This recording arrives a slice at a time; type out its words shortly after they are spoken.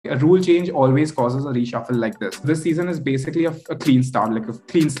A rule change always causes a reshuffle like this. This season is basically a clean start, like a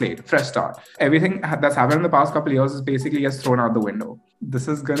clean slate, fresh start. Everything that's happened in the past couple of years is basically gets thrown out the window. This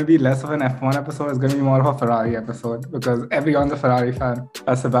is going to be less of an F1 episode. It's going to be more of a Ferrari episode because everyone's a Ferrari fan.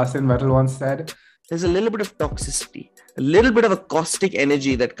 As Sebastian Vettel once said, there's a little bit of toxicity, a little bit of a caustic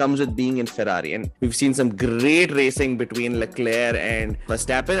energy that comes with being in Ferrari. And we've seen some great racing between Leclerc and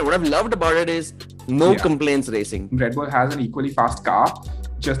Verstappen. And what I've loved about it is no complaints racing. Red Bull has an equally fast car,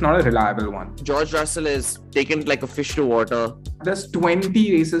 just not a reliable one. George Russell is taken like a fish to water. There's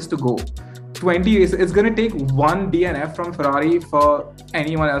 20 races to go. 20 races. It's going to take one DNF from Ferrari for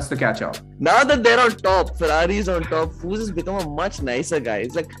anyone else to catch up. Now that they're on top, Ferrari is on top, Foose has become a much nicer guy.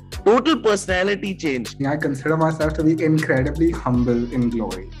 It's like total personality change. I consider myself to be incredibly humble in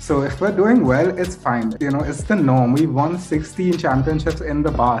glory. So if we're doing well, it's fine. It's the norm. We won 16 championships in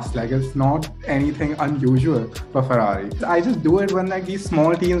the past. Like, it's not anything unusual for Ferrari. I just do it when these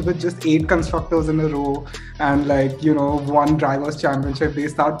small teams with just 8 constructors in a row and one driver's championship, they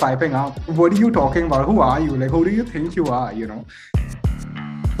start piping up. What are you talking about? Who are you? Who do you think you are,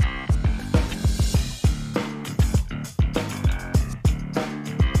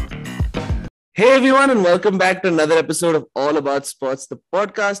 Hey everyone, and welcome back to another episode of All About Sports, the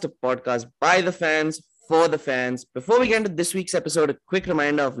podcast, a podcast by the fans, for the fans. Before we get into this week's episode, a quick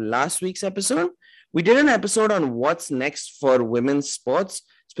reminder of last week's episode. We did an episode on what's next for women's sports,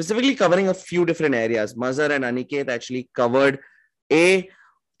 specifically covering a few different areas. Mazhar and Aniket actually covered the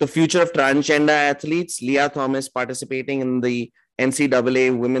future of transgender athletes. Leah Thomas participating in the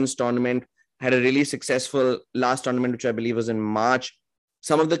NCAA women's tournament, had a really successful last tournament, which I believe was in March.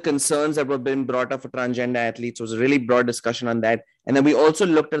 Some of the concerns that were being brought up for transgender athletes was a really broad discussion on that. And then we also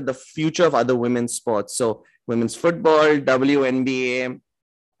looked at the future of other women's sports. So women's football, WNBA,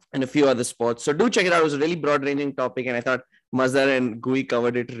 and a few other sports. So do check it out. It was a really broad ranging topic. And I thought Mazhar and Gui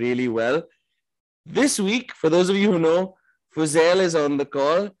covered it really well. This week, for those of you who know, Fuzail is on the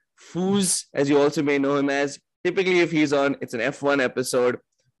call. Foose, as you also may know him as, typically if he's on, it's an F1 episode.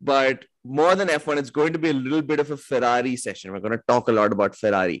 But more than F1, it's going to be a little bit of a Ferrari session. We're going to talk a lot about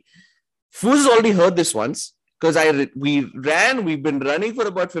Ferrari. Foose has already heard this once because we've been running for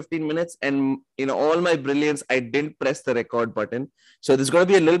about 15 minutes, and in all my brilliance, I didn't press the record button. So there's going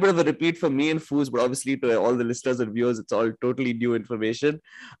to be a little bit of a repeat for me and Foose, but obviously to all the listeners and viewers, it's all totally new information.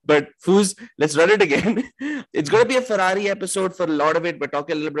 But Foose, let's run it again. It's going to be a Ferrari episode for a lot of it, but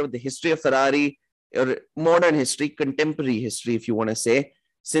talk a little bit about the history of Ferrari, or modern history, contemporary history, if you want to say.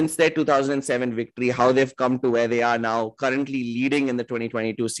 Since their 2007 victory, how they've come to where they are now, currently leading in the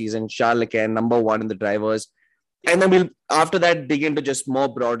 2022 season, Charles Leclerc, number one in the drivers. And then we'll, after that, dig into just more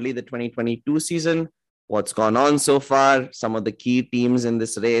broadly the 2022 season, what's gone on so far, some of the key teams in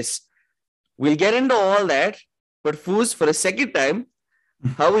this race. We'll get into all that. But Foose, for a second time,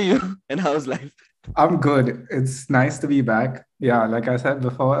 how are you and how's life? I'm good. It's nice to be back. Yeah, like I said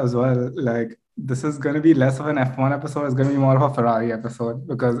before as well, this is going to be less of an F1 episode. It's going to be more of a Ferrari episode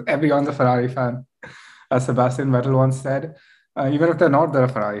because everyone's a Ferrari fan. As Sebastian Vettel once said, even if they're not, they're a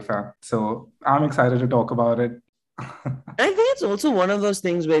Ferrari fan. So I'm excited to talk about it. I think it's also one of those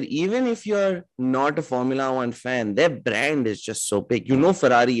things where even if you're not a Formula One fan, their brand is just so big. You know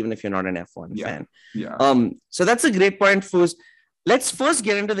Ferrari even if you're not an F1 fan. Yeah. So that's a great point, Foose. Let's first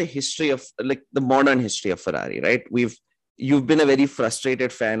get into the history of the modern history of Ferrari, right? You've been a very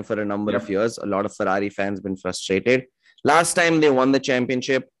frustrated fan for a number of years. A lot of Ferrari fans been frustrated. Last time they won the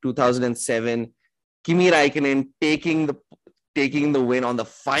championship, 2007, Kimi Räikkönen taking the win on the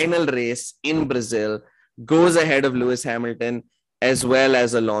final race in Brazil, goes ahead of Lewis Hamilton as well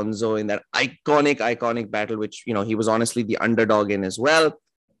as Alonso in that iconic battle, which, he was honestly the underdog in as well,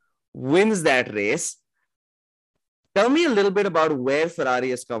 wins that race. Tell me a little bit about where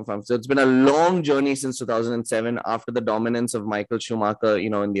Ferrari has come from. So it's been a long journey since 2007 after the dominance of Michael Schumacher,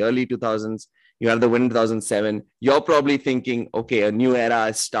 in the early 2000s. You have the win in 2007. You're probably thinking, okay, a new era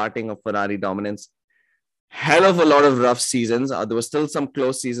is starting of Ferrari dominance. Hell of a lot of rough seasons. There were still some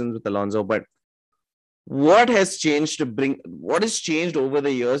close seasons with Alonso, but what has changed over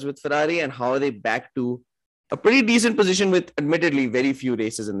the years with Ferrari, and how are they back to a pretty decent position with admittedly very few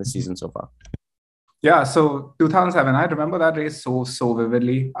races in the season so far? Yeah, so 2007, I remember that race so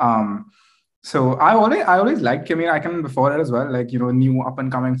vividly. So I always liked Kimi Räikkönen before it as well, new up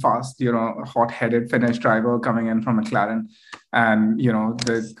and coming fast, hot-headed Finnish driver coming in from McLaren, and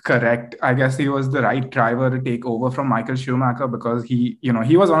I guess he was the right driver to take over from Michael Schumacher because he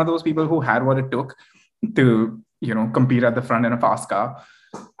was one of those people who had what it took to compete at the front in a fast car.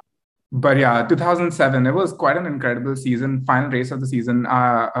 But yeah, 2007, it was quite an incredible season, final race of the season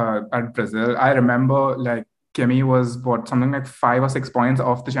at Brazil. I remember Kimi was something like 5 or 6 points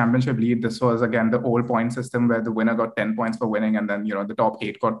off the championship lead. This was again the old point system where the winner got 10 points for winning, and then the top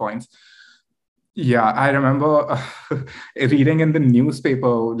 8 got points. Yeah, I remember reading in the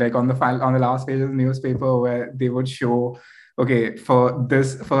newspaper, like on the last page of the newspaper, where they would show, okay, for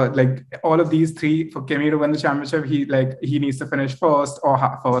like all of these three, for Kimi to win the championship, he needs to finish first or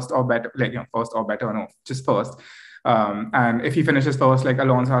better, like first or better, no, just first. And if he finishes first, like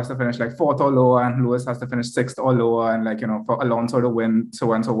Alonso has to finish like fourth or lower, and Lewis has to finish sixth or lower, and for Alonso to win,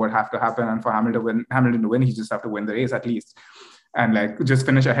 so and so would have to happen, and for Hamilton to win, he just have to win the race at least, and like just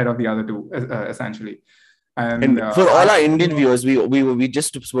finish ahead of the other two, essentially. And for all our Indian viewers, we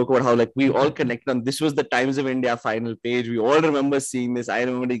just spoke about how like we all connect on. This was the Times of India final page. We all remember seeing this. I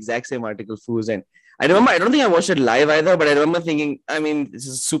remember the exact same article, Foos, and I don't think I watched it live either, but I remember thinking, I mean, this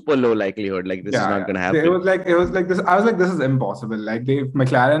is super low likelihood. Like this is not going to happen. It was like this. I was like, this is impossible. Like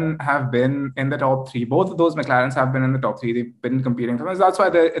McLaren have been in the top three. Both of those McLarens have been in the top three. They've been competing for us. That's why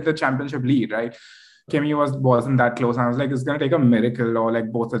they're at the championship lead, right? Kimi wasn't that close. And I was like, it's going to take a miracle or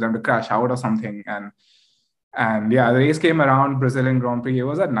like both of them to crash out or something. And yeah, the race came around, Brazilian Grand Prix. It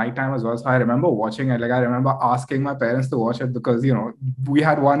was at nighttime as well. So I remember watching it. Like I remember asking my parents to watch it because, we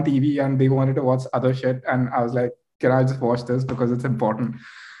had one TV and they wanted to watch other shit. And I was like, can I just watch this because it's important?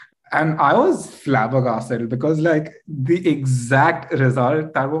 And I was flabbergasted because like the exact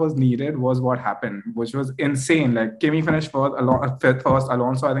result that was needed was what happened, which was insane. Like Kimi finished fifth first,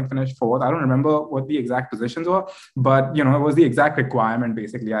 Alonso I think finished fourth. I don't remember what the exact positions were, but it was the exact requirement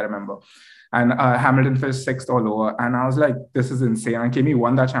basically, I remember. And Hamilton finished sixth or lower. And I was like, this is insane. And Kimi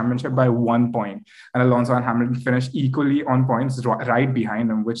won that championship by 1 point. And Alonso and Hamilton finished equally on points right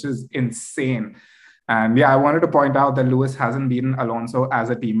behind him, which is insane. And yeah, I wanted to point out that Lewis hasn't beaten Alonso as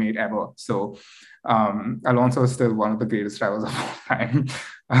a teammate ever. So Alonso is still one of the greatest drivers of all time.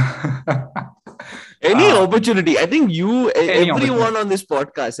 Any opportunity. I think everyone on this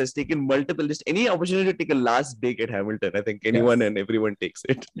podcast has taken just any opportunity to take a last dig at Hamilton. I think anyone and everyone takes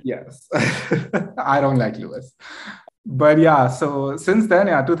it. Yes. I don't like Lewis. But yeah, so since then,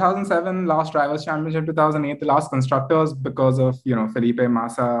 2007, last Drivers' Championship, 2008, the last Constructors, because of, Felipe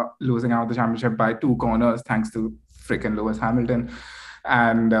Massa losing out the championship by 2 corners, thanks to freaking Lewis Hamilton.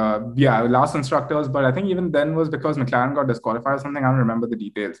 And last Constructors, but I think even then was because McLaren got disqualified or something. I don't remember the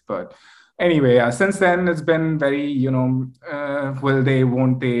details, but anyway, since then it's been very, will they,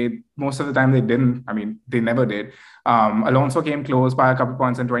 won't they? Most of the time they didn't. I mean, they never did. Alonso came close by a couple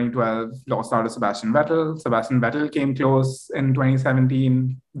points in 2012, lost out to Sebastian Vettel. Sebastian Vettel came close in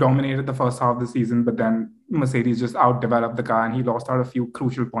 2017, dominated the first half of the season, but then Mercedes just outdeveloped the car and he lost out a few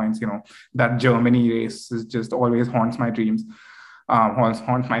crucial points. That Germany race is just always haunts my dreams,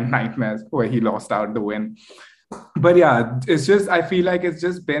 haunts my nightmares, where he lost out the win. But yeah, I feel like it's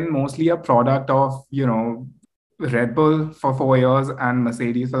just been mostly a product of, Red Bull for 4 years and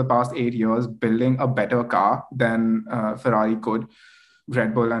Mercedes for the past 8 years building a better car than Ferrari could.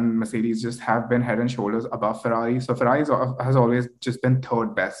 Red Bull and Mercedes just have been head and shoulders above Ferrari. So Ferrari has always just been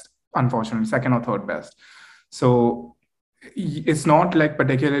third best, unfortunately, second or third best. So it's not like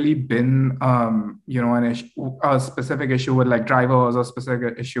particularly been, a specific issue with like drivers or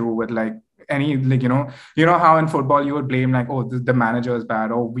specific issue with like any, like, how in football you would blame like, oh, the manager is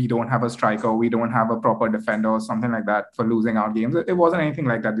bad, or we don't have a striker, we don't have a proper defender or something like that for losing out games. It wasn't anything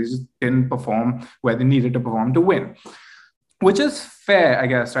like that. They just didn't perform where they needed to perform to win, which is fair, I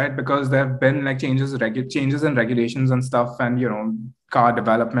guess, right? Because there have been like changes in regulations and stuff, and car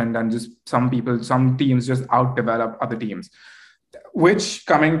development, and just some teams just outdevelop other teams. Which,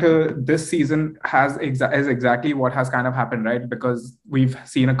 coming to this season, is exactly what has kind of happened, right? Because we've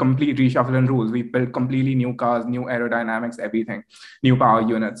seen a complete reshuffle in rules. We've built completely new cars, new aerodynamics, everything, new power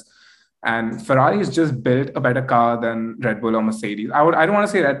units. And Ferrari has just built a better car than Red Bull or Mercedes. I don't want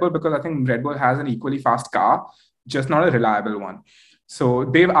to say Red Bull because I think Red Bull has an equally fast car, just not a reliable one. So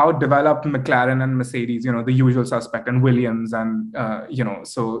they've outdeveloped McLaren and Mercedes, the usual suspect, and Williams. And,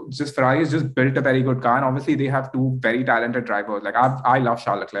 so just Ferrari has just built a very good car. And obviously they have 2 very talented drivers. Like I love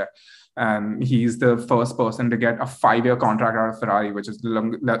Charles Leclerc. And he's the first person to get a 5-year contract out of Ferrari, which is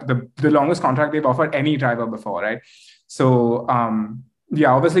the longest contract they've offered any driver before, right? So,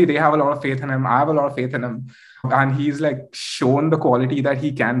 obviously they have a lot of faith in him. I have a lot of faith in him. And he's like shown the quality that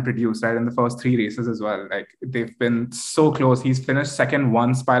he can produce, right, in the first 3 races as well. Like they've been so close. He's finished second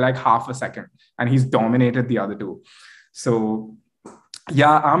once by like half a second, and he's dominated the other 2. So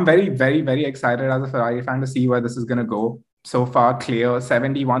yeah, I'm very, very, very excited as a Ferrari fan to see where this is going to go. So far, clear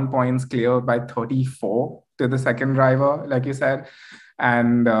 71 points, clear by 34 to the second driver, like you said,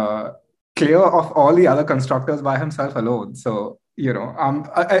 and clear of all the other constructors by himself alone. So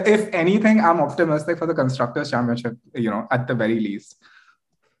If anything, I'm optimistic for the Constructors' Championship, at the very least.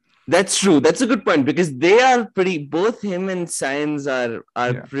 That's true. That's a good point because they are both him and Sainz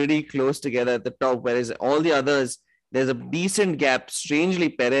are pretty close together at the top, whereas all the others, there's a decent gap. Strangely,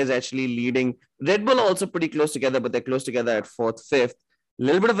 Perez actually leading. Red Bull also pretty close together, but they're close together at 4th, 5th. A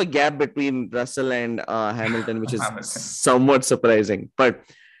little bit of a gap between Russell and Hamilton, which is somewhat surprising, but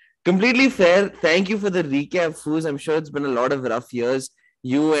completely fair. Thank you for the recap, Foos. I'm sure it's been a lot of rough years.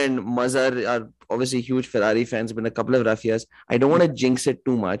 You and Mazhar are obviously huge Ferrari fans. It's been a couple of rough years. I don't want to jinx it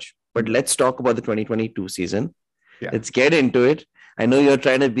too much, but let's talk about the 2022 season. Yeah. Let's get into it. I know you're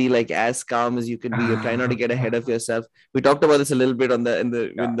trying to be like as calm as you can be. You're trying not to get ahead of yourself. We talked about this a little bit in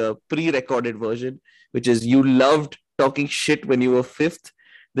the pre-recorded version, which is you loved talking shit when you were 5th.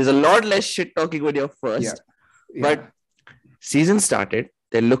 There's a lot less shit talking when you're 1st. Yeah. But season started.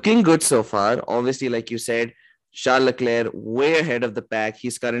 They're looking good so far. Obviously, like you said, Charles Leclerc way ahead of the pack.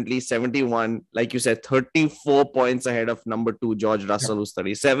 He's currently 71, like you said, 34 points ahead of number 2, George Russell, who's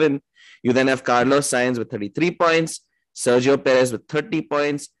 37. You then have Carlos Sainz with 33 points, Sergio Perez with 30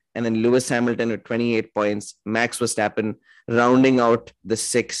 points, and then Lewis Hamilton with 28 points. Max Verstappen rounding out the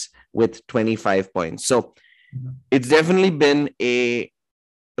 6 with 25 points. So it's definitely been a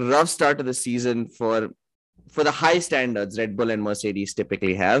rough start to the season for the high standards Red Bull and Mercedes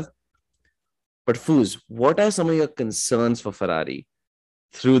typically have. But Foos, what are some of your concerns for Ferrari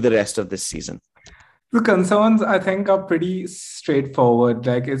through the rest of this season? The concerns, I think, are pretty straightforward.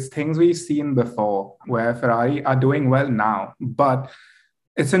 Like, it's things we've seen before where Ferrari are doing well now, but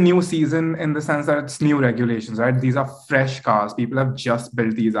it's a new season in the sense that it's new regulations, right? These are fresh cars. People have just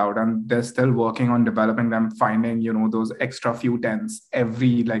built these out and they're still working on developing them, finding, those extra few tenths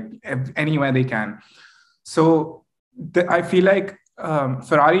anywhere they can. So I feel like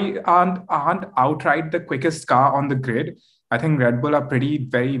Ferrari aren't outright the quickest car on the grid. I think Red Bull are very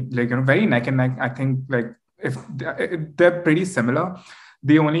neck and neck. I think if they're pretty similar.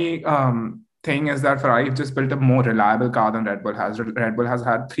 The only thing is that Ferrari just built a more reliable car than Red Bull has. Red Bull has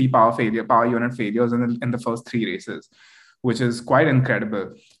had 3 power unit failures in the first 3 races, which is quite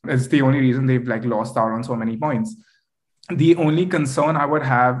incredible. It's the only reason they've lost out on so many points. The only concern I would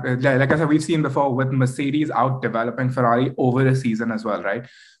have, like I said, we've seen before with Mercedes out developing Ferrari over a season as well, right?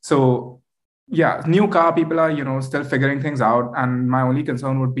 So yeah, new car, people are, still figuring things out. And my only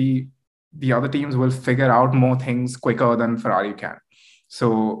concern would be the other teams will figure out more things quicker than Ferrari can.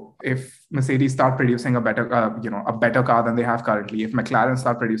 So if Mercedes start producing a better car than they have currently, if McLaren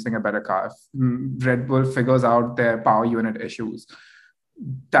start producing a better car, if Red Bull figures out their power unit issues,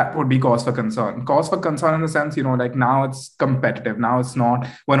 that would be cause for concern. Cause for concern in the sense, now it's competitive. Now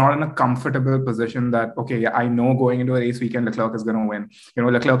we're not in a comfortable position that, okay, I know going into a race weekend, Leclerc is going to win.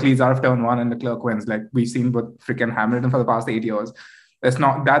 Leclerc leads out of turn 1 and Leclerc wins. Like we've seen with freaking Hamilton for the past 8 years. That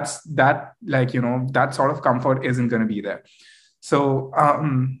sort of comfort isn't going to be there. So,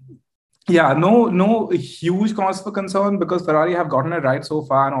 no huge cause for concern because Ferrari have gotten it right so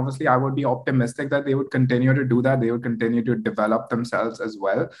far. And obviously, I would be optimistic that they would continue to do that. They would continue to develop themselves as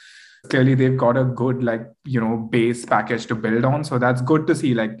well. Clearly, they've got a good, base package to build on. So that's good to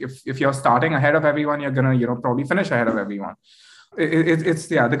see. Like, if you're starting ahead of everyone, you're going to, probably finish ahead of everyone.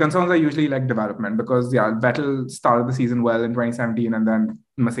 The concerns are usually development because Vettel started the season well in 2017 and then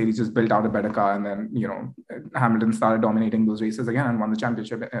Mercedes just built out a better car and then Hamilton started dominating those races again and won the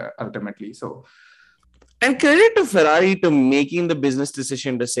championship ultimately. So, and credit to Ferrari to making the business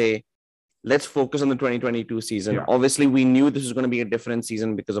decision to say, let's focus on the 2022 season. Yeah. Obviously, we knew this was going to be a different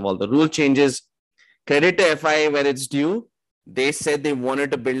season because of all the rule changes. Credit to FIA where it's due. They said they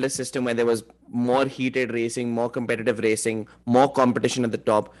wanted to build a system where there was more heated racing, more competitive racing, more competition at the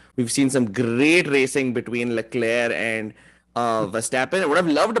top. We've seen some great racing between Leclerc and Verstappen. And what I've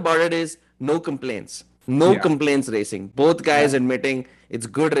loved about it is no complaints. No complaints racing. Both guys admitting it's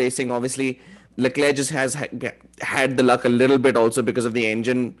good racing. Obviously, Leclerc just has had the luck a little bit also because of the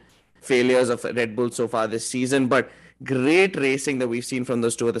engine failures of Red Bull so far this season. But great racing that we've seen from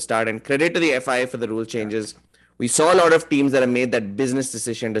those two at the start. And credit to the FIA for the rule changes. We saw a lot of teams that have made that business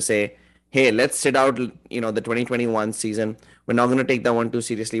decision to say, hey, let's sit out, the 2021 season. We're not going to take that one too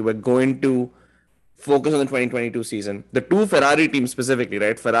seriously. We're going to focus on the 2022 season. The 2 Ferrari teams specifically,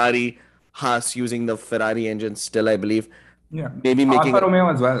 right? Ferrari, Haas using the Ferrari engine still, I believe. Yeah. Maybe making Alfa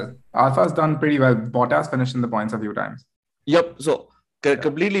Romeo as well. Alfa's done pretty well. Bottas finished in the points a few times. Yep. So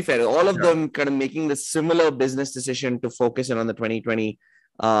completely fair. All of them kind of making the similar business decision to focus in on the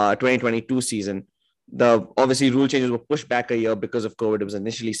 2022 season. The obviously rule changes were pushed back a year because of COVID. It was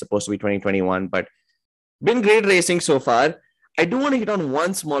initially supposed to be 2021, but been great racing so far. I do want to hit on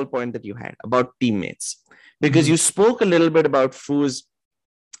one small point that you had about teammates. because you spoke a little bit about Foos,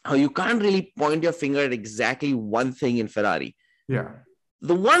 how you can't really point your finger at exactly one thing in Ferrari. Yeah.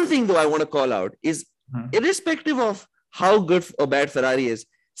 The one thing, though, I want to call out is, irrespective of how good or bad Ferrari is,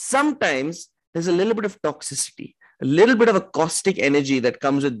 sometimes there's a little bit of toxicity, a little bit of a caustic energy that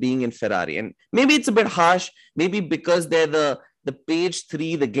comes with being in Ferrari. And maybe it's a bit harsh, maybe because they're the page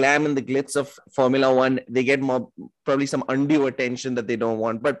 3, the glam and the glitz of Formula One, they get more, probably some undue attention that they don't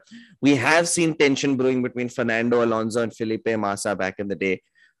want. But we have seen tension brewing between Fernando Alonso and Felipe Massa back in the day.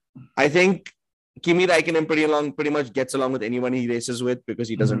 I think Kimi Raikkonen pretty much gets along with anyone he races with because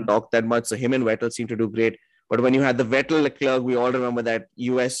he doesn't talk that much. So him and Vettel seem to do great. But when you had the Vettel-Leclerc, we all remember that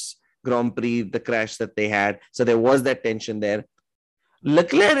US Grand Prix, the crash that they had. So there was that tension there.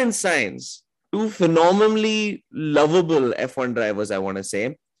 Leclerc and Sainz, two phenomenally lovable F1 drivers, I want to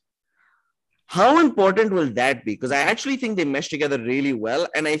say. How important will that be? Because I actually think they mesh together really well.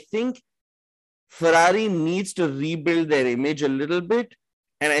 And I think Ferrari needs to rebuild their image a little bit.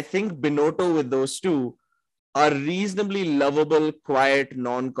 And I think Binotto with those two are reasonably lovable, quiet,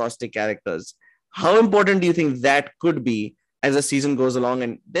 non-caustic characters. How important do you think that could be as the season goes along?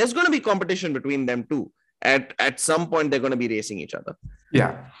 And there's going to be competition between them too. At some point, they're going to be racing each other.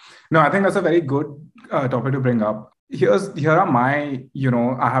 Yeah. No, I think that's a very good topic to bring up. Here are my,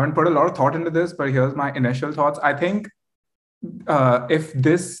 I haven't put a lot of thought into this, but here's my initial thoughts. I think if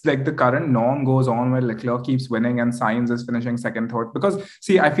this, like the current norm goes on where Leclerc keeps winning and Sainz is finishing second, third, because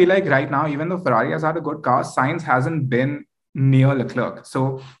see, I feel like right now, even though Ferrari has had a good car, Sainz hasn't been near Leclerc.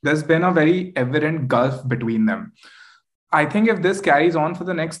 So there's been a very evident gulf between them. I think if this carries on for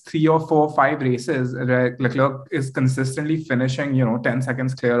the next 3 or 4 or 5 races, Leclerc is consistently finishing, 10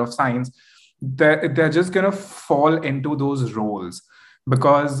 seconds clear of Sainz, they're just going to fall into those roles.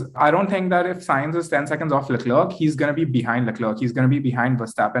 Because I don't think that if Sainz is 10 seconds off Leclerc, he's going to be behind Leclerc. He's going to be behind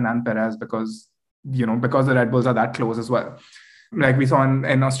Verstappen and Perez because the Red Bulls are that close as well. Like we saw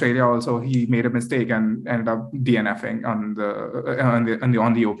in Australia also, he made a mistake and ended up DNFing on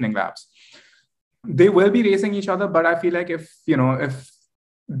the opening laps. They will be racing each other, but I feel like if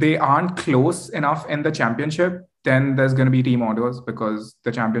they aren't close enough in the championship, then there's going to be team orders because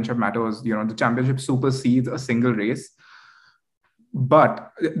the championship matters. The championship supersedes a single race.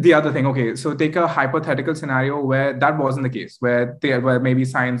 But the other thing, okay, so take a hypothetical scenario where that wasn't the case, where maybe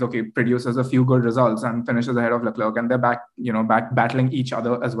Sainz, produces a few good results and finishes ahead of Leclerc, and they're back battling each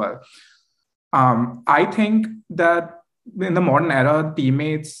other as well. I think that in the modern era,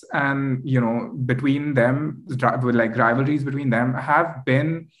 teammates and between them, like rivalries between them, have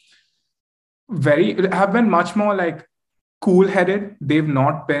been much more like cool-headed. They've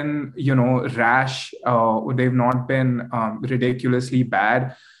not been, rash. They've not been ridiculously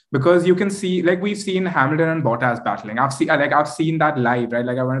bad. Because you can see, like we've seen Hamilton and Bottas battling. I've seen that live, right?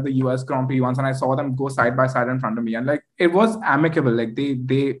 Like I went to the US Grand Prix once and I saw them go side by side in front of me, and like it was amicable. Like they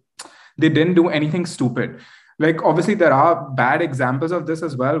didn't do anything stupid. Like obviously there are bad examples of this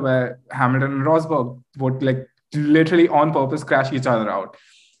as well, where Hamilton and Rosberg would like literally on purpose crash each other out.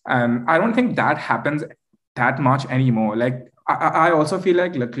 And I don't think that happens that much anymore. Like I also feel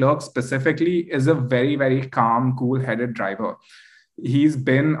like Leclerc specifically is a very, very calm, cool-headed driver. He's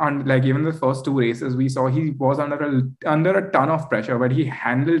been on, like, even the first 2 races we saw, he was under a ton of pressure, but he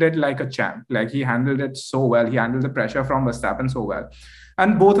handled it like a champ. Like he handled it so well. He handled the pressure from Verstappen so well.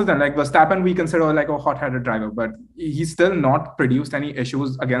 And both of them, like Verstappen, we consider like a hot-headed driver, but he's still not produced any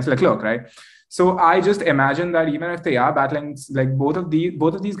issues against Leclerc, right? So I just imagine that even if they are battling, like both of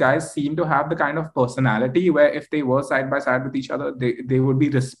these guys seem to have the kind of personality where if they were side by side with each other, they would be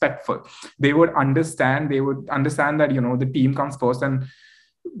respectful. They would understand that, the team comes first, and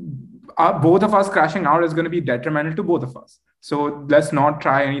both of us crashing out is going to be detrimental to both of us. So let's not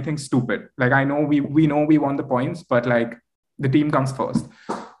try anything stupid. Like I know we know we want the points, but like the team comes first.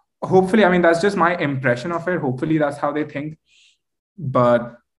 Hopefully, I mean, that's just my impression of it. Hopefully that's how they think.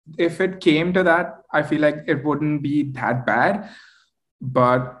 But if it came to that, I feel like it wouldn't be that bad.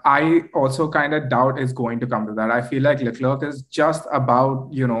 But I also kind of doubt it's going to come to that. I feel like Leclerc is just about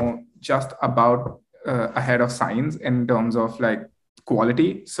ahead of Sainz in terms of like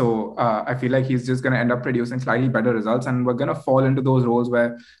quality. So I feel like he's just going to end up producing slightly better results. And we're going to fall into those roles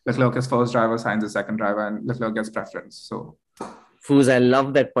where Leclerc is first driver, Sainz is second driver, and Leclerc gets preference. So Foos, I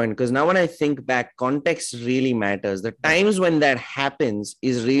love that point, because now when I think back, context really matters. The times when that happens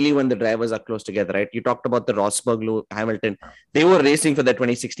is really when the drivers are close together, right? You talked about the Rosberg, Hamilton. They were racing for the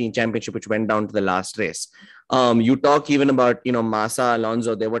 2016 championship, which went down to the last race. You talk even about, Massa,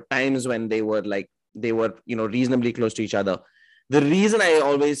 Alonso. There were times when they were reasonably close to each other. The reason I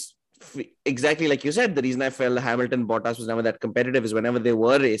always, exactly like you said, the reason I felt Hamilton, Bottas was never that competitive is whenever they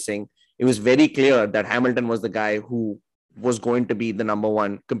were racing, it was very clear that Hamilton was the guy who was going to be the number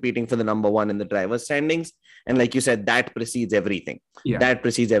one, competing for the number one in the driver's standings. And like you said, that precedes everything. Yeah. That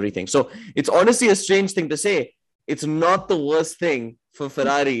precedes everything. So it's honestly a strange thing to say. It's not the worst thing for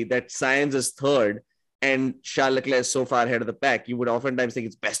Ferrari that Sainz is third and Charles Leclerc is so far ahead of the pack. You would oftentimes think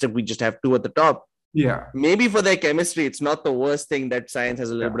it's best if we just have two at the top. Yeah. Maybe for their chemistry, it's not the worst thing that Sainz has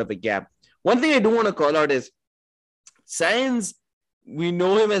a little bit of a gap. One thing I do want to call out is Sainz, we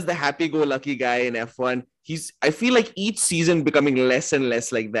know him as the happy-go-lucky guy in F1. I feel like each season becoming less and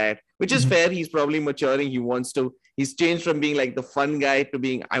less like that, which is fair. He's probably maturing. He's changed from being like the fun guy to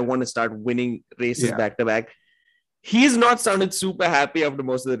being, I want to start winning races back to back. He's not sounded super happy after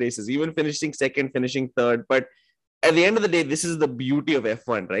most of the races, even finishing second, finishing third. But at the end of the day, this is the beauty of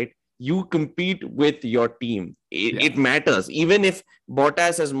F1, right? You compete with your team. It matters. Even if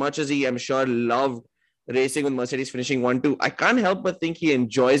Bottas, as much as he, I'm sure, loved racing with Mercedes finishing 1-2, I can't help but think he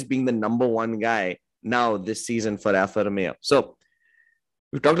enjoys being the number one guy now this season for Alfa Romeo. So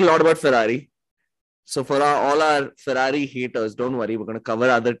we've talked a lot about Ferrari. So for all our Ferrari haters, don't worry. We're going to cover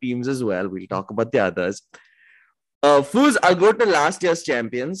other teams as well. We'll talk about the others. Fools, I'll go to last year's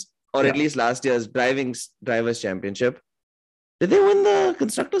champions, or at least last year's drivers championship. Did they win the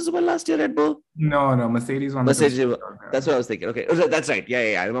constructors as well last year, Red Bull? No, Mercedes won. That's what I was thinking. Okay, that's right.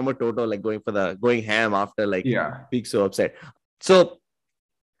 Yeah. I remember Toto like going ham after being so upset. So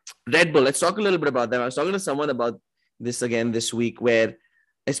Red Bull, let's talk a little bit about them. I was talking to someone about this again this week, where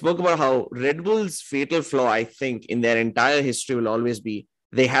I spoke about how Red Bull's fatal flaw, I think, in their entire history will always be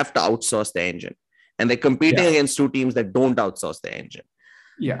they have to outsource the engine. And they're competing against two teams that don't outsource the engine.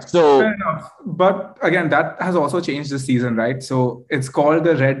 Yeah. So, fair enough. But again, that has also changed this season, right? So it's called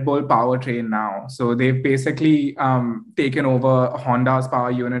the Red Bull powertrain now. So they've basically taken over Honda's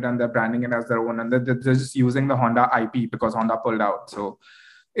power unit and they're branding it as their own. And they're just using the Honda IP because Honda pulled out. So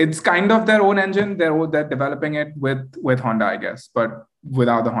it's kind of their own engine. They're developing it with Honda, I guess, but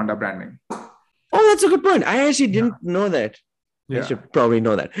without the Honda branding. Oh, that's a good point. I actually didn't know that. I should probably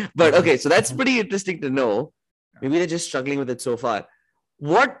know that. But okay, so that's pretty interesting to know. Maybe they're just struggling with it so far.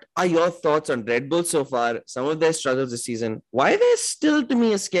 What are your thoughts on Red Bull so far? Some of their struggles this season. Why are they still, to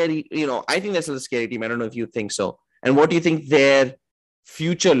me, a scary, I think they're still a scary team. I don't know if you think so. And what do you think their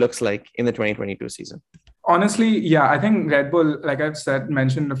future looks like in the 2022 season? Honestly, I think Red Bull, like I've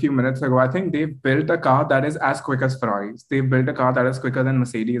mentioned a few minutes ago, I think they've built a car that is as quick as Ferraris. They've built a car that is quicker than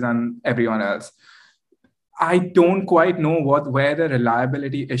Mercedes and everyone else. I don't quite know where the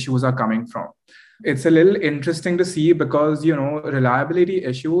reliability issues are coming from. It's a little interesting to see because, reliability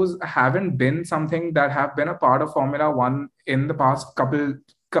issues haven't been something that have been a part of Formula One in the past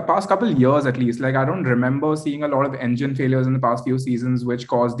couple years, at least. Like, I don't remember seeing a lot of engine failures in the past few seasons, which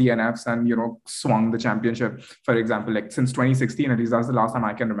caused DNFs and, swung the championship, for example, like since 2016, at least that's the last time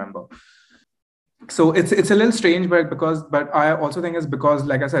I can remember. So it's a little strange, but I also think it's because,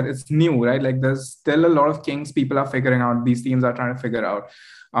 like I said, it's new, right? Like there's still a lot of kinks people are figuring out. These teams are trying to figure out.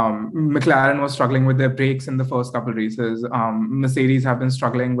 McLaren was struggling with their brakes in the first couple of races. Mercedes have been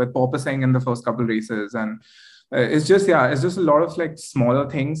struggling with porpoising in the first couple of races, and it's just a lot of like smaller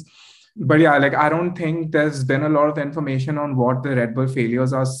things. But I don't think there's been a lot of information on what the Red Bull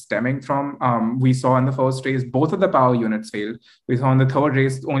failures are stemming from. We saw in the first race, both of the power units failed. We saw in the third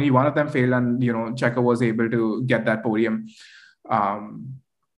race, only one of them failed, and Checo was able to get that podium.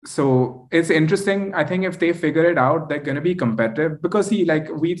 So it's interesting. I think if they figure it out, they're going to be competitive because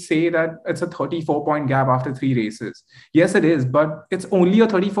we'd say that it's a 34-point gap after 3 races. Yes, it is, but it's only a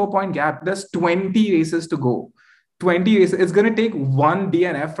 34-point gap. There's 20 races to go. 20 races. It's going to take one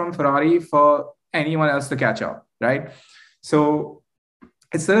DNF from Ferrari for anyone else to catch up, right? So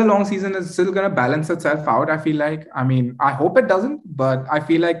it's still a long season. It's still going to balance itself out, I feel like. I mean, I hope it doesn't, but I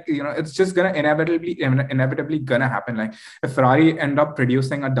feel like, it's just going to inevitably going to happen. Like if Ferrari end up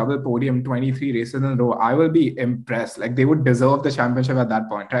producing a double podium 23 races in a row, I will be impressed. Like they would deserve the championship at that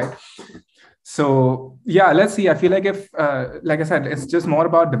point, right? So let's see. I feel like if, like I said, it's just more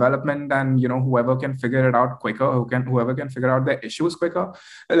about development and whoever can figure it out quicker, whoever can figure out the issues quicker.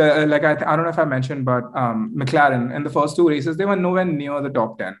 I don't know if I mentioned, but McLaren in the first 2 races they were nowhere near the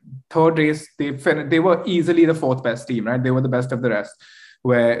top 10. Third race they were easily the 4th best team, right? They were the best of the rest,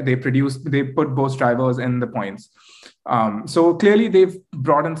 where they put both drivers in the points. So clearly they've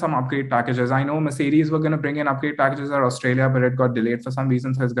brought in some upgrade packages. I know Mercedes were going to bring in upgrade packages at Australia, but it got delayed for some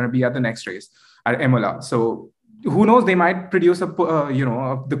reason. So it's going to be at the next race at Imola. So who knows? They might produce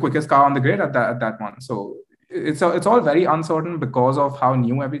the quickest car on the grid at that one. So it's all very uncertain because of how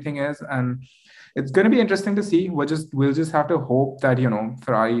new everything is. And it's going to be interesting to see. We'll just have to hope that,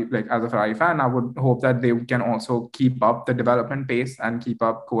 Ferrari, like as a Ferrari fan, I would hope that they can also keep up the development pace and keep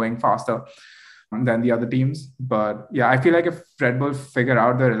up going faster than the other teams. But yeah, I feel like if Red Bull figure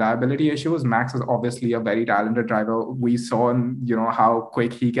out the reliability issues, Max is obviously a very talented driver. We saw, how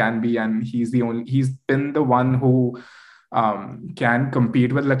quick he can be, and he's been the one who can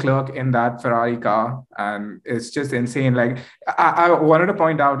compete with Leclerc in that Ferrari car, and it's just insane. Like I wanted to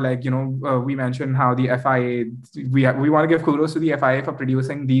point out, like we mentioned how the FIA, we want to give kudos to the FIA for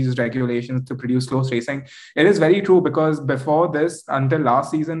producing these regulations to produce close racing. It is very true, because before this, until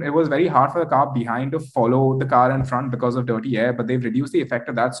last season, it was very hard for the car behind to follow the car in front because of dirty air. But they've reduced the effect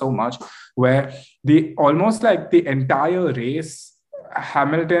of that so much, where the almost like the entire race,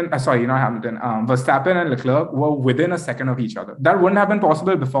 Verstappen and Leclerc were within a second of each other. That wouldn't have been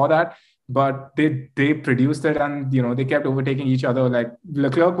possible before that, but they produced it, and they kept overtaking each other. Like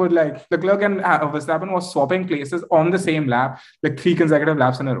Leclerc and Verstappen was swapping places on the same lap, like 3 consecutive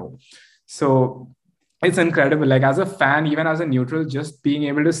laps in a row. So it's incredible. Like as a fan, even as a neutral, just being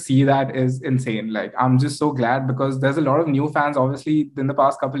able to see that is insane. Like I'm just so glad, because there's a lot of new fans, obviously, in the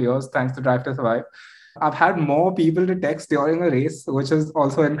past couple of years, thanks to Drive to Survive. I've had more people to text during a race, which is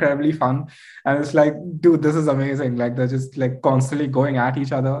also incredibly fun. And it's like, dude, this is amazing. Like they're just like constantly going at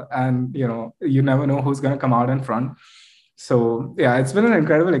each other, and you never know who's gonna come out in front. So yeah, it's been an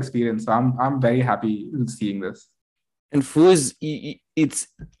incredible experience. So I'm very happy seeing this. And Foos, it's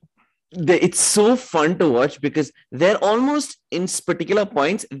so fun to watch, because they're almost in particular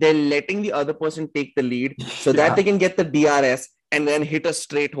points, they're letting the other person take the lead so that they can get the DRS and then hit a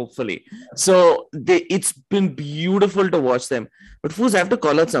straight, hopefully. So it's been beautiful to watch them. But Foos, I have to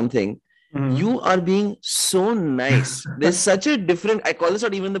call out something. Mm-hmm. You are being so nice. There's such a different, I call this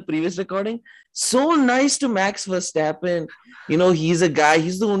out even the previous recording, so nice to Max Verstappen. He's a guy,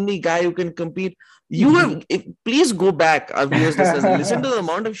 he's the only guy who can compete. Please go back, our viewers, listen to the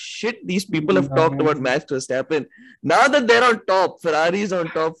amount of shit these people have talked about Max Verstappen. Now that they're on top, Ferrari's on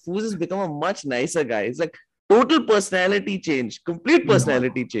top, Foos has become a much nicer guy. It's like total personality change, complete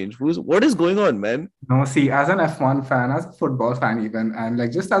personality change. What is going on, man? No, see, as an F1 fan, as a football fan even, and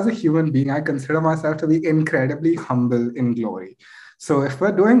like just as a human being, I consider myself to be incredibly humble in glory. So if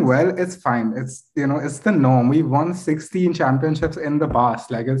we're doing well, it's fine. It's, it's the norm. We've won 16 championships in the past.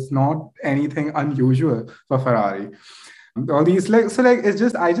 Like it's not anything unusual for Ferrari. All these it's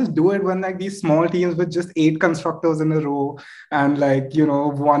just, I just do it when like these small teams with just 8 constructors in a row and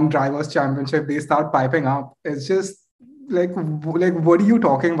one drivers championship, they start piping up. It's just like what are you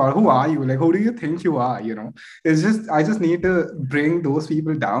talking about? Who are you? Like who do you think you are? It's just, I just need to bring those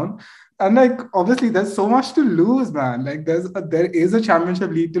people down. And like obviously there's so much to lose, man. Like there is a championship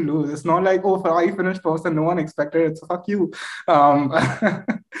lead to lose. It's not like, oh, Ferrari finished first and no one expected it, so fuck you.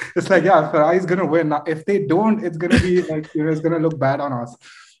 It's like, yeah, Ferrari's gonna win. Now, if they don't, it's gonna be like, it's gonna look bad on us.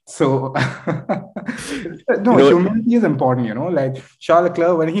 So humility is important, like Charles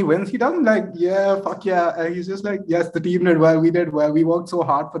Leclerc, when he wins, he doesn't like, yeah, fuck yeah. He's just like, yes, the team did well, we did well, we worked so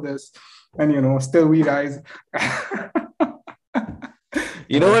hard for this, and still we rise.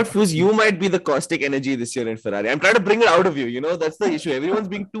 You know what, Foos? You might be the caustic energy this year in Ferrari. I'm trying to bring it out of you. That's the issue. Everyone's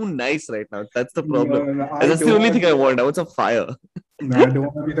being too nice right now. That's the problem. That's the only thing I want. I want some fire. No, I don't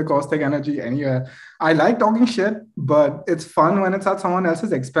want to be the caustic energy anywhere. I like talking shit, but it's fun when it's at someone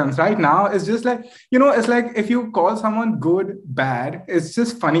else's expense. Right now, it's just like, it's like if you call someone good, bad, it's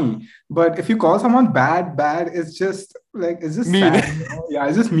just funny. But if you call someone bad, it's just like, it's just mean. Sad, Yeah,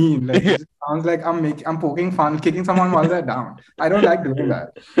 it's just mean. Like, it just sounds like I'm poking fun, kicking someone while they're down. I don't like doing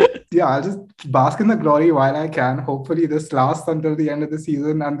that. Yeah, I'll just bask in the glory while I can. Hopefully this lasts until the end of the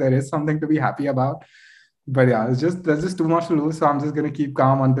season and there is something to be happy about. But yeah, there's just too much to lose. So I'm just going to keep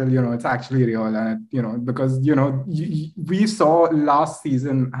calm until, it's actually real. And, because, we saw last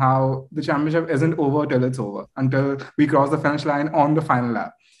season how the championship isn't over till it's over, until we cross the finish line on the final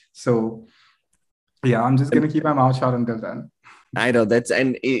lap. So yeah, I'm just going to keep my mouth shut until then. I know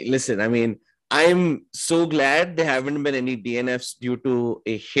listen, I mean, I'm so glad there haven't been any DNFs due to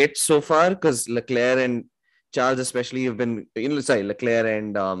a hit so far, because Leclerc and Charles especially have been, Leclerc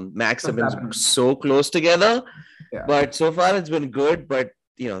and Max have been so close together. Yeah. But so far it's been good. But,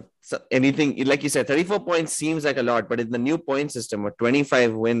 anything, like you said, 34 points seems like a lot. But in the new point system, a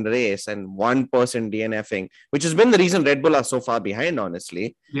 25-win race and 1 person DNFing, which has been the reason Red Bull are so far behind,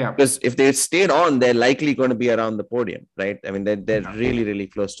 honestly. Yeah. Because if they stayed on, they're likely going to be around the podium, right? I mean, they're really, really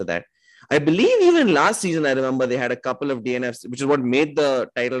close to that. I believe even last season, I remember they had a couple of DNFs, which is what made the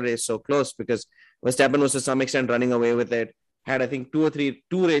title race so close, because Verstappen was to some extent running away with it. Had, I think,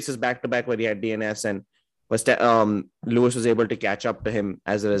 2 races back to back where he had DNFs, and Lewis was able to catch up to him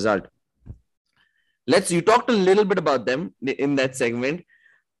as a result. You talked a little bit about them in that segment,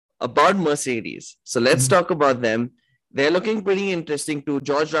 about Mercedes. So let's Mhm. talk about them. They're looking pretty interesting too.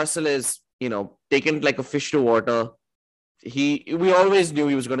 George Russell is, taken like a fish to water. We always knew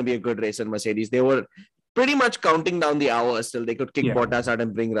he was going to be a good racer in Mercedes. They were pretty much counting down the hours till they could kick Yeah. Bottas out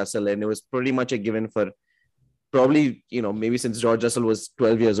and bring Russell in. It was pretty much a given for probably, maybe since George Russell was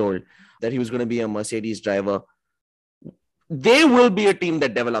 12 years old, that he was going to be a Mercedes driver. They will be a team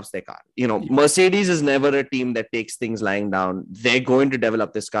that develops their car. Mercedes is never a team that takes things lying down. They're going to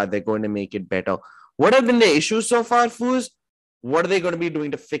develop this car. They're going to make it better. What have been the issues so far, Foos? What are they going to be doing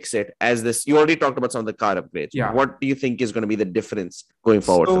to fix it? You already talked about some of the car upgrades. Yeah. What do you think is going to be the difference going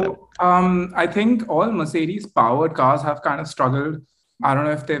forward for them? I think all Mercedes powered cars have kind of struggled. I don't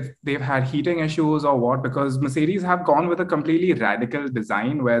know if they've had heating issues or what, because Mercedes have gone with a completely radical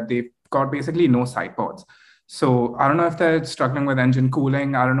design where they've got basically no side pods. So I don't know if they're struggling with engine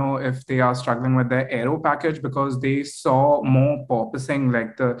cooling. I don't know if they are struggling with their aero package, because they saw more porpoising,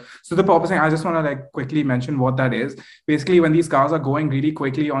 the porpoising. I just want to quickly mention what that is. Basically, when these cars are going really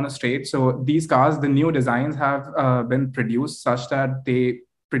quickly on a straight, so these cars, the new designs have been produced such that they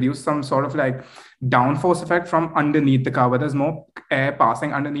produce some sort of downforce effect from underneath the car, where there's more air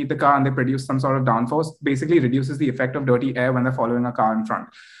passing underneath the car, and they produce some sort of downforce, basically reduces the effect of dirty air when they're following a car in front.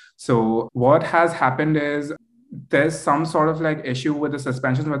 So what has happened is there's some sort of issue with the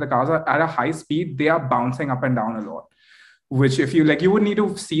suspensions, where the cars are at a high speed, they are bouncing up and down a lot. Which, if you would need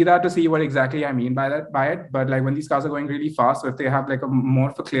to see that to see what exactly I mean by it. But when these cars are going really fast, so if they have a more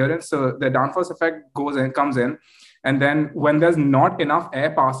of a clearance, so the downforce effect comes in, and then when there's not enough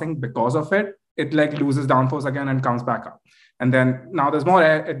air passing because of it, it loses downforce again and comes back up. And then now there's more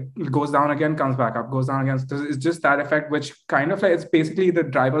air, it goes down again, comes back up, goes down again. So it's just that effect, which kind of it's basically the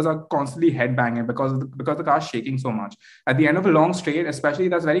drivers are constantly headbanging because the car's shaking so much. At the end of a long straight, especially,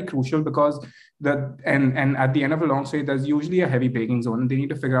 that's very crucial, because and at the end of a long straight, there's usually a heavy braking zone, and they need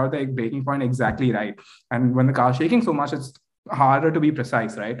to figure out the braking point exactly right. And when the car's shaking so much, it's harder to be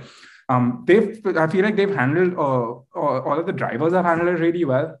precise, right? I feel like they've handled all of the drivers have handled it really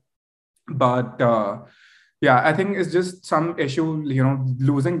well, but yeah, I think it's just some issue,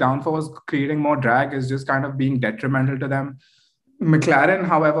 losing downforce, creating more drag is just kind of being detrimental to them. McLaren,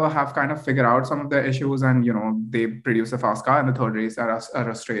 however, have kind of figured out some of the issues, and they produce a fast car in the third race at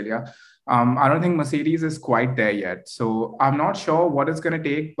Australia. I don't think Mercedes is quite there yet, so I'm not sure what it's going to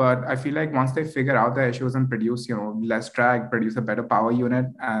take. But I feel like once they figure out the issues and produce, less drag, produce a better power unit,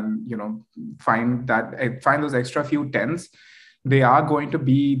 and find those extra few tenths, they are going to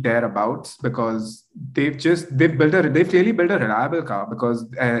be thereabouts, because they've clearly built a reliable car, because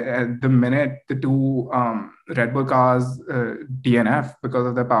at the minute the two Red Bull cars DNF because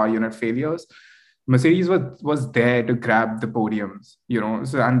of their power unit failures, Mercedes was there to grab the podiums,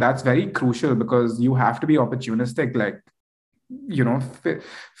 so, and that's very crucial, because you have to be opportunistic.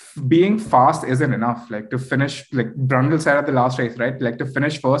 Being fast isn't enough. To finish, Brundle said at the last race, right? To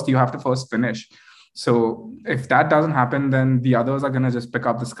finish first, you have to first finish. So if that doesn't happen, then the others are going to just pick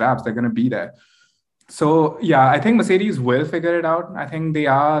up the scraps. They're going to be there. So yeah, I think Mercedes will figure it out. I think they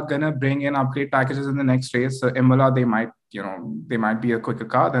are going to bring in upgrade packages in the next race. So Imola, they might be a quicker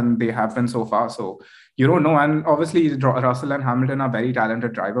car than they have been so far. So you don't know. And obviously Russell and Hamilton are very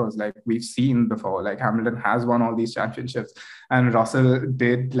talented drivers. We've seen before, Hamilton has won all these championships, and Russell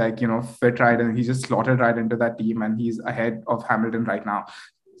did fit right, and he just slotted right into that team, and he's ahead of Hamilton right now.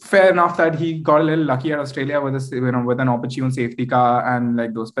 Fair enough that he got a little lucky at Australia with with an opportune safety car and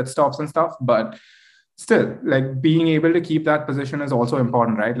those pit stops and stuff, but still, being able to keep that position is also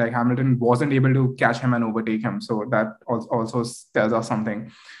important, right? Hamilton wasn't able to catch him and overtake him, so that also tells us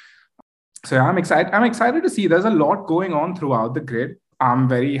something. So yeah, I'm excited to see. There's a lot going on throughout the grid. I'm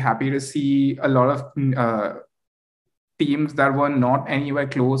very happy to see a lot of teams that were not anywhere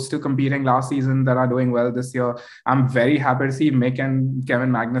close to competing last season that are doing well this year. I'm very happy to see Mick and Kevin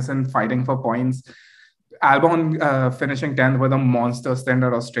Magnussen fighting for points. Albon finishing 10th with a monster stint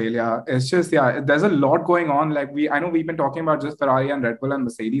at Australia. It's just, yeah, there's a lot going on. I know we've been talking about just Ferrari and Red Bull and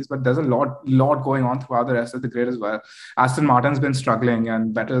Mercedes, but there's a lot going on throughout the rest of the grid as well. Aston Martin's been struggling,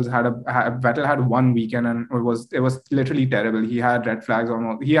 and Vettel had one weekend, and it was literally terrible. He had red flags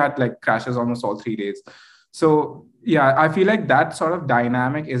he had crashes almost all 3 days. So yeah, I feel like that sort of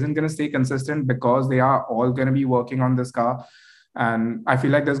dynamic isn't going to stay consistent, because they are all going to be working on this car. And I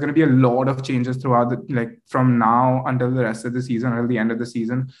feel like there's going to be a lot of changes throughout from now until the rest of the season, until the end of the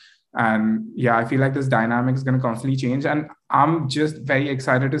season. And yeah, I feel like this dynamic is going to constantly change. And I'm just very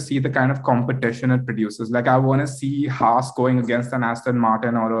excited to see the kind of competition it produces. I want to see Haas going against an Aston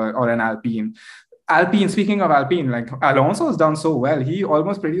Martin or an Alpine. Alpine, speaking of Alpine, like Alonso has done so well. He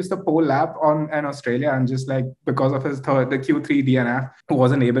almost produced a pole lap on in Australia, and just like because of his the Q3 DNF,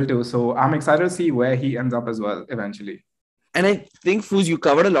 wasn't able to. So I'm excited to see where he ends up as well eventually. And I think, Foos, you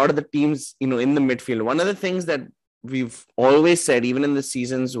covered a lot of the teams, in the midfield. One of the things that we've always said, even in the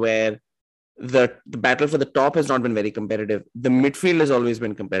seasons where the battle for the top has not been very competitive, the midfield has always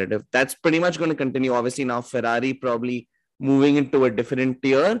been competitive. That's pretty much going to continue. Obviously, now Ferrari probably moving into a different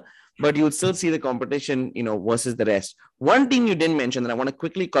tier, but you'll still see the competition, versus the rest. One team you didn't mention that I want to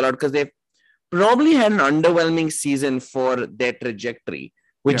quickly call out because they've probably had an underwhelming season for their trajectory,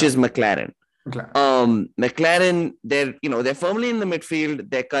 which is McLaren. McLaren, they're firmly in the midfield.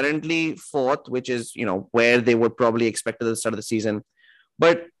 They're currently fourth, which is, where they would probably expect at the start of the season.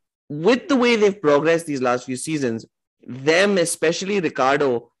 But with the way they've progressed these last few seasons, them, especially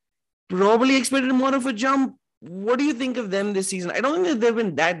Ricciardo, probably expected more of a jump. What do you think of them this season? I don't think that they've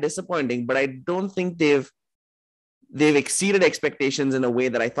been that disappointing, but I don't think they've exceeded expectations in a way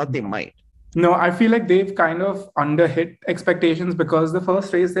that I thought they might. No, I feel like they've kind of underhit expectations because the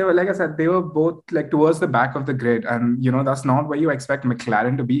first race, they were, like I said, they were both like towards the back of the grid. And, that's not where you expect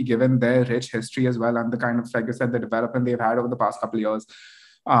McLaren to be given their rich history as well. And the kind of, like I said, the development they've had over the past couple of years.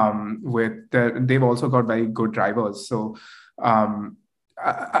 They've also got very good drivers. So, and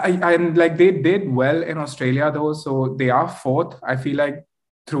like they did well in Australia though. So they are fourth, I feel like,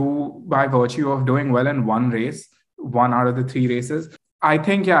 by virtue of doing well in one out of the 3 races. I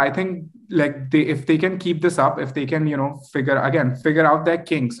think like if they can keep this up, if they can, figure out their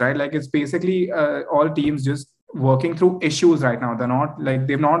kinks, right? Like it's basically all teams just working through issues right now.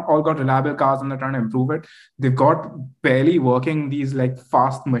 They've not all got reliable cars and they're trying to improve it. They've got barely working these like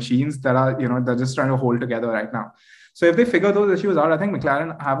fast machines that are, they're just trying to hold together right now. So if they figure those issues out, I think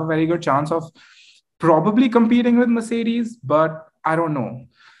McLaren have a very good chance of probably competing with Mercedes, but I don't know.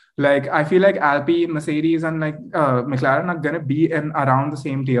 Like, I feel like Alpine, Mercedes, and like McLaren are going to be in around the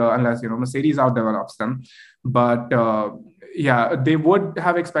same tier unless, Mercedes outdevelops them. But they would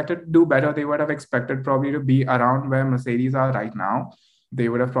have expected to do better. They would have expected probably to be around where Mercedes are right now. They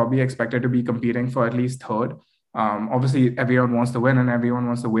would have probably expected to be competing for at least third. Obviously, everyone wants to win and everyone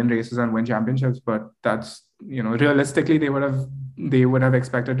wants to win races and win championships. But that's, realistically, they would have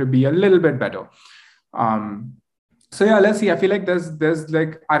expected to be a little bit better. So yeah, let's see. I feel like there's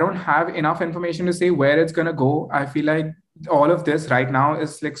like, I don't have enough information to say where it's going to go. I feel like all of this right now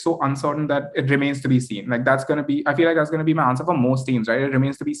is like so uncertain that it remains to be seen. Like I feel like that's going to be my answer for most teams, right? It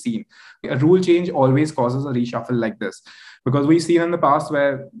remains to be seen. A rule change always causes a reshuffle like this because we've seen in the past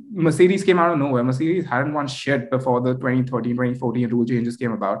where Mercedes came out of nowhere. Mercedes hadn't won shit before the 2013, 2014 rule changes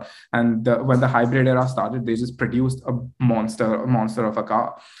came about. And when the hybrid era started, they just produced a monster of a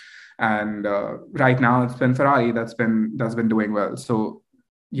car. And right now it's been Ferrari that's been doing well. So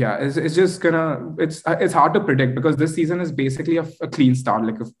yeah, it's just it's hard to predict because this season is basically a clean start,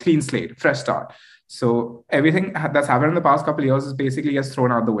 like a clean slate, fresh start. So everything that's happened in the past couple of years is basically just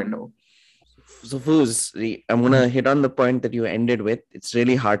thrown out the window. So Foos, I'm gonna hit on the point that you ended with. It's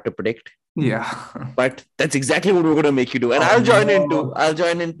really hard to predict. Yeah. But that's exactly what we're gonna make you do. And I'll join in too.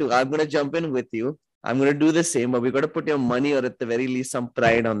 I'm gonna jump in with you. I'm going to do the same, but we've got to put your money or at the very least some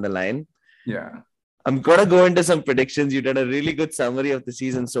pride on the line. Yeah. I'm going to go into some predictions. You did a really good summary of the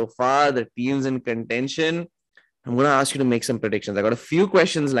season so far, the teams in contention. I'm going to ask you to make some predictions. I got a few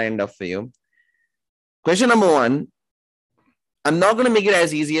questions lined up for you. Question number 1. I'm not going to make it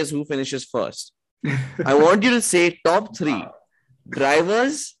as easy as who finishes first. I want you to say top 3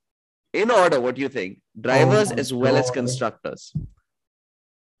 drivers in order. What do you think? Drivers as well as constructors.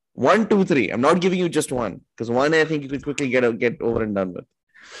 1, 2, 3. I'm not giving you just one because one I think you could quickly get over and done with.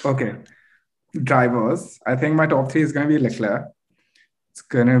 Okay. Drivers. I think my top 3 is going to be Leclerc. It's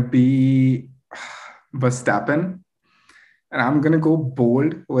going to be Verstappen. And I'm going to go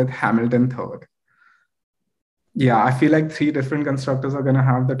bold with Hamilton third. Yeah, I feel like 3 different constructors are going to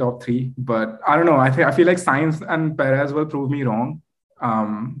have the top 3. But I don't know. I feel like Sainz and Perez will prove me wrong.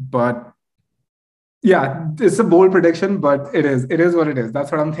 But yeah, it's a bold prediction, but it is what it is.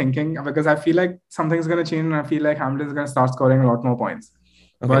 That's what I'm thinking because I feel like something's going to change and I feel like Hamilton's going to start scoring a lot more points.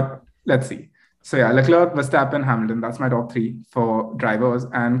 Okay. But let's see. So yeah, Leclerc, Verstappen, Hamilton. That's my top 3 for drivers.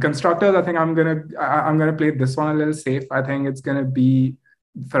 And constructors, I think I'm gonna play this one a little safe. I think it's gonna be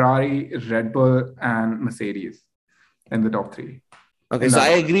Ferrari, Red Bull, and Mercedes in the top 3. Okay, so I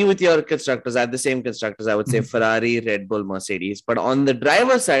agree with your constructors. I have the same constructors. I would say Ferrari, Red Bull, Mercedes. But on the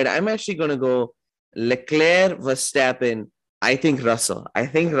driver side, I'm actually going to go Leclerc, Verstappen. I think Russell. I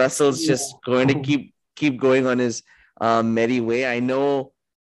think Russell's just going to keep going on his merry way. I know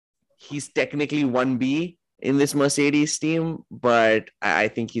he's technically 1B in this Mercedes team, but I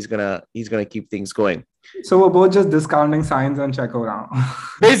think he's gonna keep things going. So we're both just discounting Sainz and Checo now.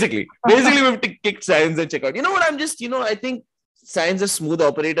 Basically, we've kicked Sainz and check out. You know what? I think Sainz, a smooth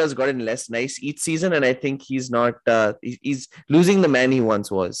operator, has gotten less nice each season, and I think he's not. He's losing the man he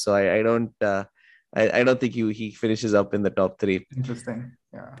once was. So I don't. I don't think he finishes up in the top 3. Interesting.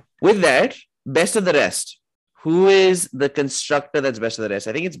 Yeah. With that, best of the rest. Who is the constructor that's best of the rest?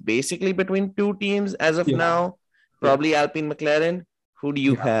 I think it's basically between 2 teams as of now. Probably Alpine, McLaren. Who do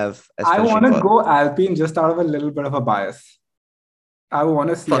you have? I want to go Alpine just out of a little bit of a bias. I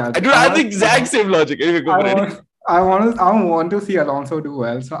want to see. I have the exact same logic. Anyway, go for it. I want to see Alonso do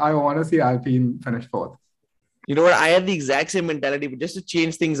well, so I want to see Alpine finish 4th. You know what? I have the exact same mentality, but just to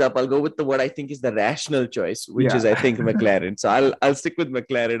change things up, I'll go with what I think is the rational choice, which is I think McLaren. So I'll stick with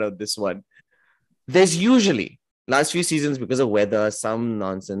McLaren on this one. There's usually last few seasons, because of weather, some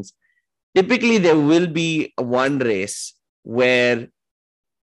nonsense. Typically, there will be one race where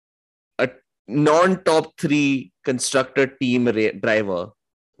a non-top 3 constructor team driver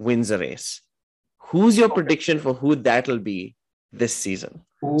wins a race. Who's your prediction for who that'll be this season?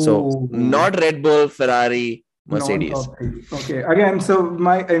 Ooh. So not Red Bull, Ferrari, Mercedes. Okay. Again, so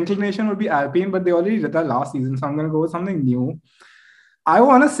my inclination would be Alpine, but they already did that last season. So I'm going to go with something new. I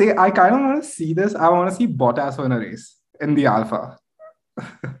kind of want to see this. I want to see Bottas win a race in the Alpha.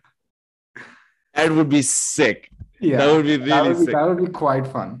 That would be sick. Yeah. That would be really sick. That would be quite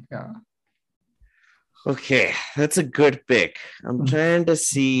fun. Yeah. Okay. That's a good pick. I'm trying to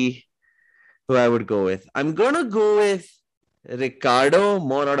see who I would go with. I'm going to go with Ricciardo,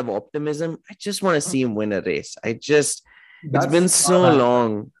 more out of optimism. I just want to see him win a race. It's been so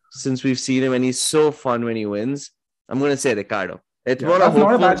long since we've seen him, and he's so fun when he wins. I'm going to say Ricciardo. That's not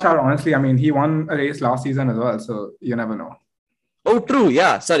a bad shout, honestly. I mean, he won a race last season as well, so you never know. Oh, true.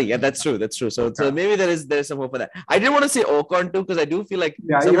 Yeah, sorry. Yeah, that's true. So maybe there's some hope for that. I didn't want to say Ocon too, because I do feel like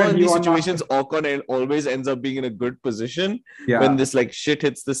somehow in these situations, Ocon always ends up being in a good position when this like shit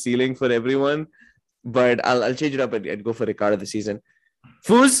hits the ceiling for everyone. But I'll change it up and go for Ricciardo this season.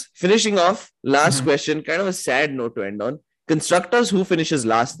 Foos, finishing off, last question, kind of a sad note to end on. Constructors, who finishes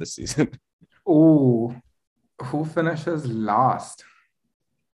last this season? Oh, who finishes last?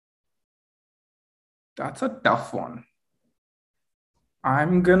 That's a tough one.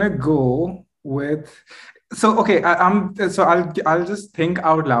 I'm gonna go with. So okay, I'll just think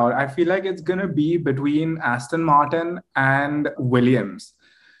out loud. I feel like it's gonna be between Aston Martin and Williams.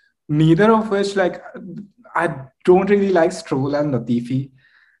 Neither of which, like, I don't really like Stroll and Latifi,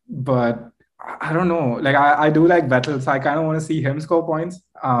 but I don't know. Like, I do like Vettel, so I kind of want to see him score points.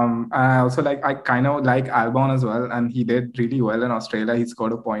 And I also I kind of like Albon as well, and he did really well in Australia. He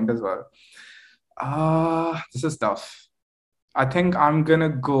scored a point as well. This is tough. I think I'm gonna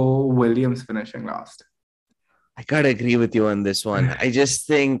go Williams finishing last. I gotta agree with you on this one.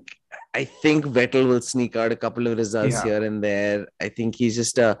 I think Vettel will sneak out a couple of results here and there. I think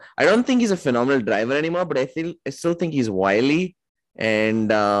he's I don't think he's a phenomenal driver anymore, but I still think he's wily,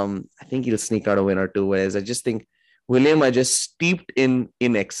 and I think he'll sneak out a win or two. Whereas I just think Williams are just steeped in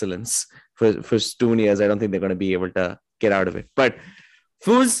excellence for too many years. I don't think they're going to be able to get out of it. But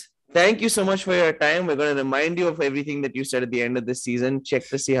Foos, thank you so much for your time. We're going to remind you of everything that you said at the end of the season. Check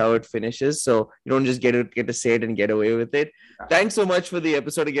to see how it finishes, so you don't just get to say it and get away with it. Thanks so much for the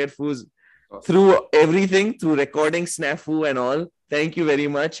episode again, Foos. Through everything, through recording, snafu and all. Thank you very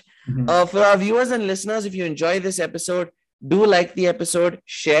much. For our viewers and listeners, if you enjoy this episode, do like the episode,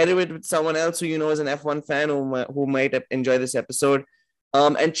 share it with someone else who you know is an F1 fan who might enjoy this episode.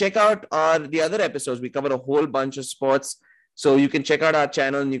 And check out the other episodes. We cover a whole bunch of sports. So you can check out our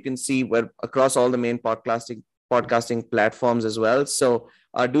channel and you can see we're across all the main podcasting platforms as well. So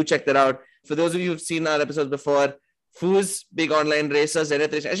do check that out. For those of you who've seen our episodes before, Foos, big online racer,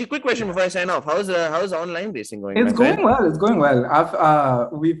 Zenith Racing. Actually, quick question before I sign off. How's online racing going? It's going well. It's going well.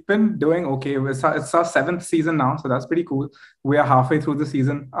 We've been doing okay. It's our 7th season now, so that's pretty cool. We are halfway through the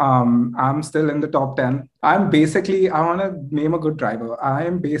season. I'm still in the top 10. I want to name a good driver. I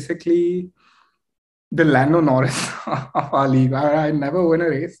am basically the Lando Norris of our league. I never win a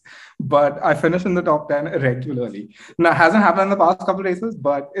race, but I finish in the top 10 regularly. Now, it hasn't happened in the past couple of races,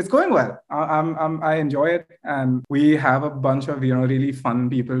 but it's going well. I enjoy it, and we have a bunch of really fun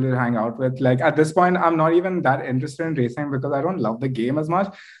people to hang out with. Like at this point, I'm not even that interested in racing because I don't love the game as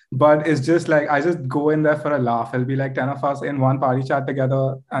much. But it's just like I just go in there for a laugh. It'll be like 10 of us in one party chat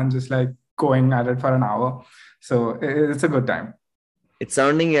together and just like going at it for an hour. So it's a good time. It's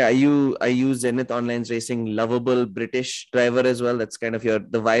sounding, are you Zenith Online's racing lovable British driver as well? That's kind of the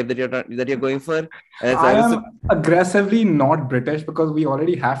vibe that you're going for. I am aggressively not British because we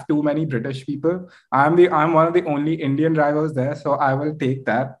already have too many British people. I'm one of the only Indian drivers there, so I will take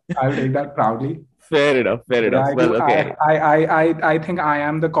that. I'll take that proudly. Fair enough. Well, okay. I think I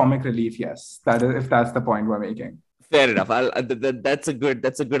am the comic relief. Yes, that is if that's the point we're making. Fair enough. That's a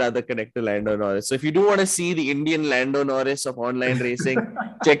good other connect to Lando Norris. So if you do want to see the Indian Lando Norris of online racing,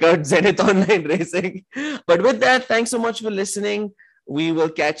 check out Zenith Online Racing. But with that, thanks so much for listening. We will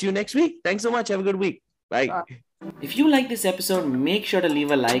catch you next week. Thanks so much. Have a good week. Bye. If you like this episode, make sure to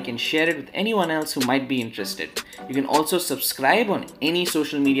leave a like and share it with anyone else who might be interested. You can also subscribe on any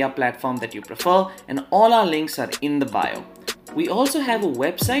social media platform that you prefer, and all our links are in the bio. We also have a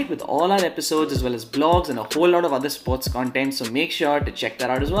website with all our episodes as well as blogs and a whole lot of other sports content, so make sure to check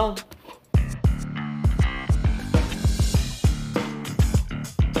that out as well.